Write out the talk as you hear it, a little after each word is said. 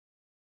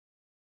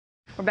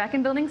We're back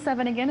in Building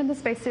 7 again in the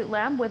Spacesuit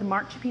Lab with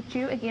Marc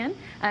Ciupitu again,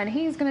 and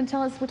he's going to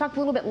tell us, we talked a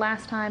little bit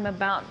last time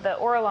about the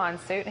Orlan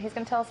suit, and he's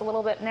going to tell us a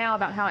little bit now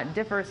about how it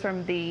differs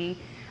from the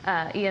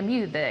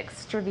EMU, the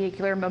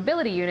extravehicular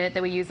mobility unit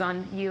that we use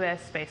on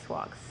U.S.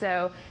 spacewalks.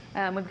 So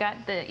we've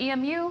got the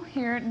EMU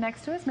here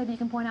next to us. Maybe you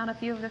can point out a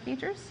few of the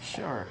features.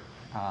 Sure.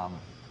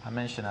 I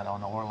mentioned that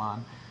on the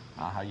Orlan,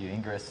 how you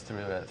ingress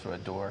through a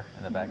door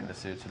in the back of the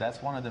suit. So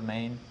that's one of the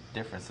main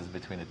differences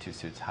between the two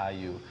suits, how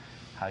you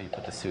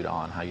put the suit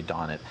on, how you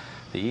don it.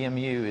 The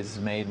EMU is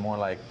made more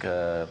like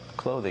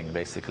clothing,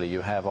 basically. You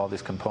have all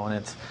these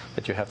components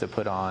that you have to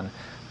put on.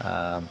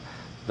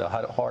 The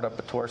hard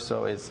upper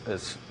torso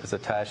is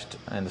attached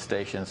in the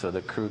station so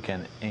the crew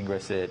can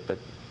ingress it, but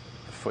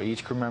for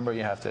each crew member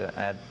you have to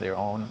add their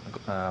own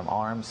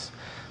arms,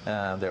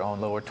 their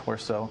own lower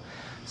torso.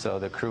 So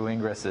the crew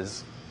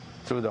ingresses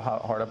through the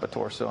hard upper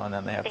torso, and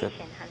then they have to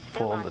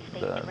pull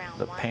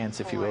the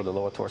pants, if you will, the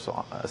lower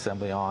torso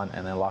assembly on,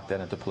 and then lock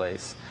that into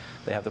place.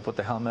 They have to put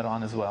the helmet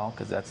on as well,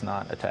 because that's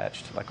not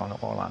attached like on the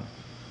Orlan.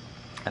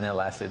 And then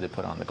lastly, they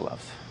put on the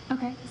gloves.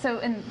 Okay, so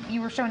and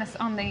you were showing us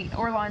on the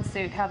Orlan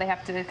suit how they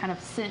have to kind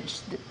of cinch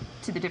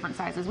to the different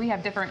sizes. We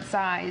have different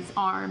size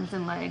arms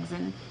and legs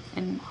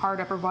and hard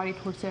upper body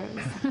torsos,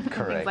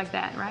 things like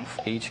that, right?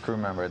 Each crew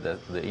member,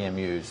 the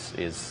EMU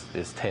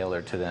is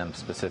tailored to them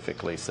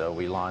specifically, so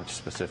we launch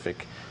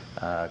specific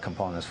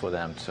components for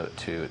them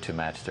to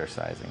match their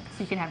sizing.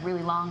 So you can have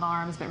really long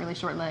arms but really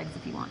short legs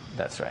if you want.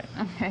 That's right.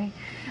 Okay.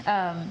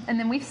 And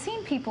then we've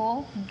seen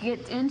people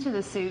get into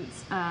the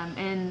suits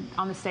and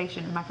on the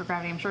station in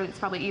microgravity. I'm sure it's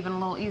probably even a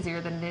little easier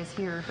than it is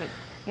here, but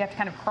you have to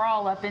kind of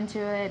crawl up into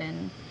it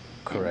and...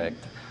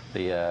 Correct.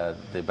 The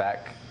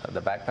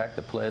backpack,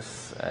 the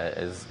bliss,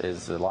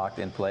 is locked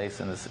in place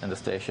in the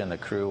station. The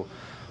crew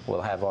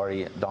will have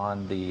already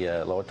donned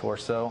the lower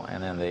torso,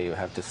 and then they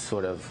have to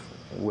sort of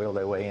wheel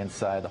their way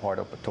inside the hard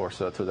upper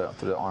torso through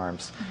the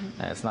arms.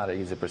 And it's not an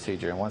easy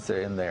procedure. And once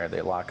they're in there,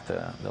 they lock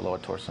the lower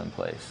torso in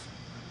place,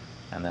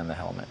 and then the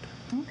helmet.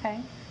 Okay.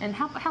 And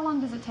how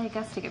long does it take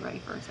us to get ready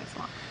for a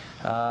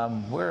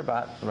spacewalk? We're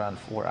about around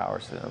 4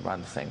 hours,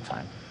 around the same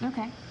time.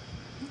 Okay.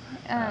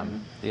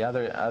 The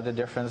other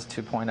difference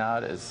to point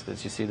out is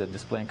you see the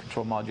display and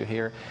control module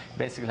here. It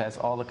basically has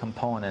all the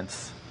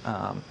components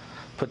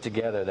put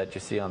together that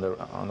you see on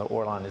the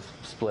Orlan. Is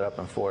split up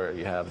in four.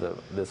 You have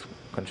this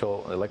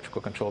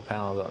electrical control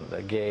panel,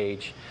 the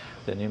gauge,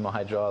 the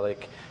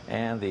pneumohydraulic,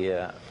 and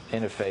the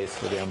interface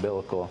for the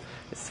umbilical.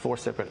 It's 4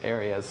 separate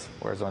areas,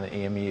 whereas on the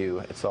EMU,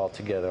 it's all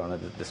together on the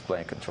display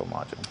and control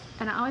module.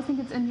 And I always think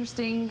it's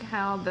interesting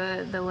how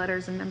the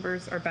letters and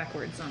numbers are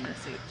backwards on the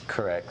suit.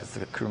 Correct, because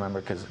the crew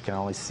member can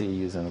only see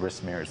using the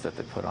wrist mirrors that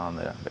they put on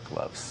the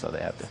gloves, so they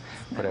have to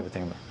put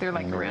everything in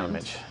like mirror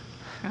image.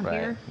 Right,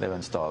 here? they've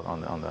installed on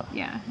the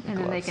and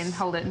then they can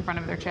hold it in front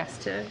of their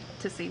chest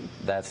to see.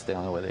 That's the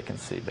only way they can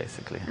see,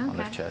 basically, on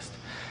their chest.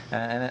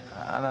 And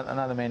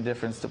another main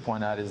difference to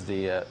point out is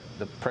the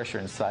pressure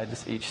inside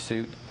each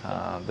suit.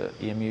 The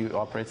EMU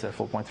operates at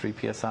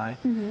 4.3 psi.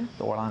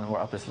 The Orlan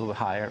operates a little bit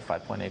higher at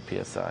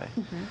 5.8 psi.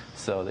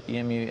 So the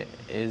EMU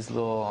is a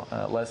little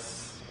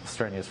less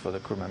strenuous for the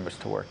crew members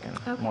to work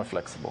in, more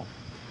flexible.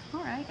 All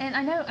right, and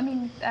I know, I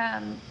mean,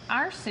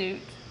 our suit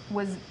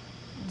was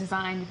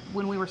designed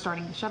when we were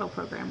starting the shuttle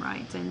program,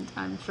 right? And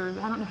I'm sure,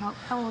 I don't know,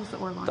 how old is the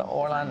Orlan? The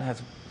Orlan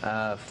has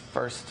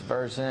first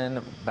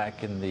version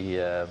back in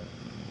the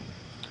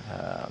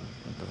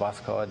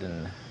Voskhod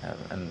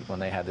and when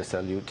they had the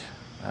Salute,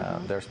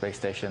 their space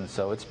station.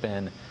 So it's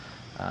been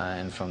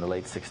from the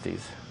late 60s.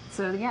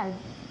 So yeah,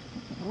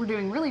 we're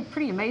doing really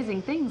pretty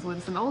amazing things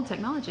with some old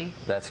technology.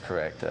 That's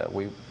correct.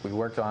 We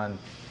worked on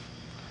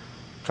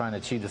trying to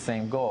achieve the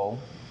same goal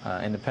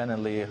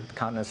independently,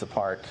 continents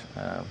apart,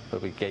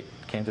 but we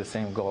came to the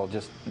same goal,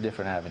 just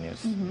different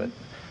avenues. But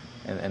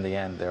in the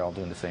end, they're all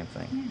doing the same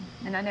thing.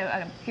 Yeah. And I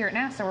know here at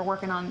NASA, we're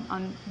working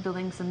on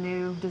building some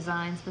new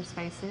designs for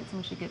spacesuits,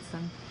 and we should get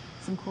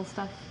some cool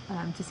stuff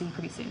to see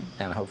pretty soon.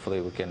 And hopefully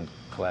we can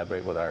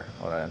collaborate with our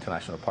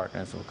international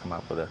partners, and we'll come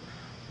up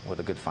with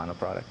a good final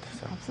product.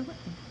 So. Absolutely.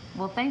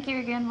 Well, thank you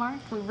again, Marc.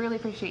 We really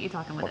appreciate you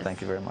talking with us. Well,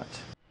 thank you very much.